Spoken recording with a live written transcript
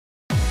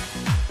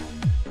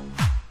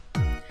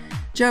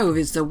JoVE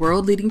is the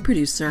world-leading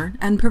producer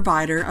and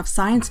provider of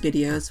science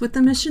videos with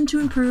the mission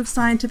to improve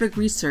scientific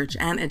research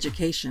and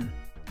education.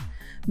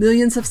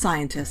 Millions of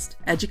scientists,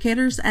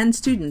 educators, and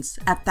students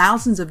at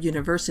thousands of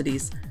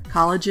universities,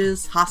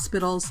 colleges,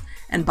 hospitals,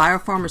 and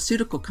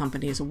biopharmaceutical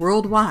companies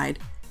worldwide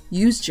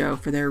use JoVE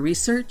for their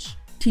research,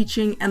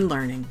 teaching, and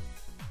learning.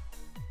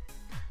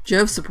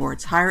 JoVE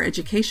supports higher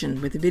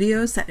education with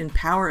videos that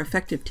empower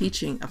effective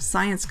teaching of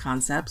science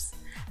concepts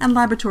and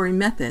laboratory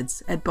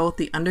methods at both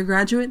the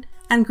undergraduate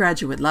and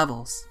graduate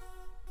levels.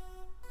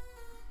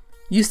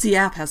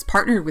 UCF has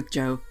partnered with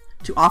JoVE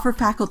to offer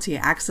faculty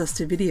access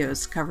to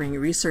videos covering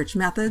research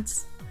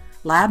methods,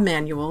 lab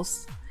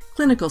manuals,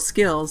 clinical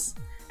skills,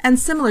 and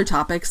similar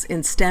topics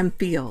in STEM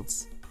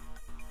fields.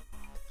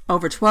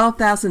 Over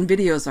 12,000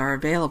 videos are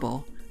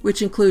available,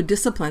 which include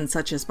disciplines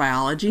such as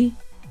biology,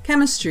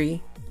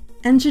 chemistry,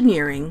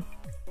 engineering,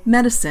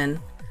 medicine,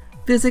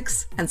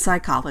 physics, and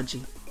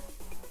psychology.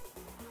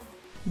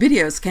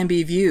 Videos can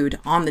be viewed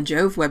on the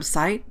JoVE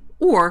website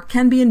or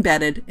can be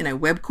embedded in a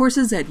Web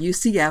Courses at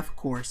UCF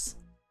course.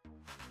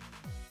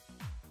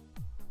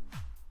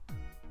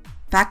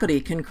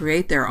 Faculty can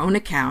create their own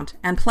account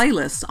and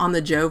playlists on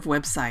the JoVE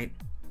website.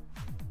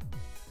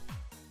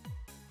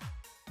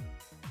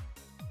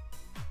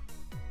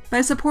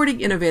 By supporting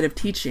innovative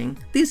teaching,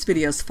 these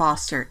videos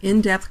foster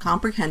in-depth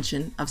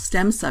comprehension of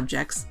STEM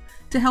subjects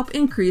to help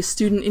increase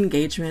student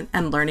engagement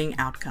and learning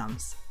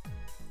outcomes.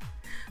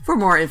 For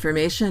more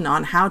information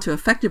on how to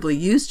effectively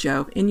use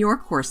JoVE in your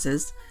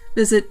courses,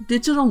 visit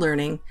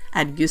digitallearning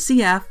at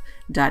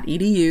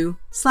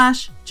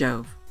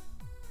ucf.edu/jove.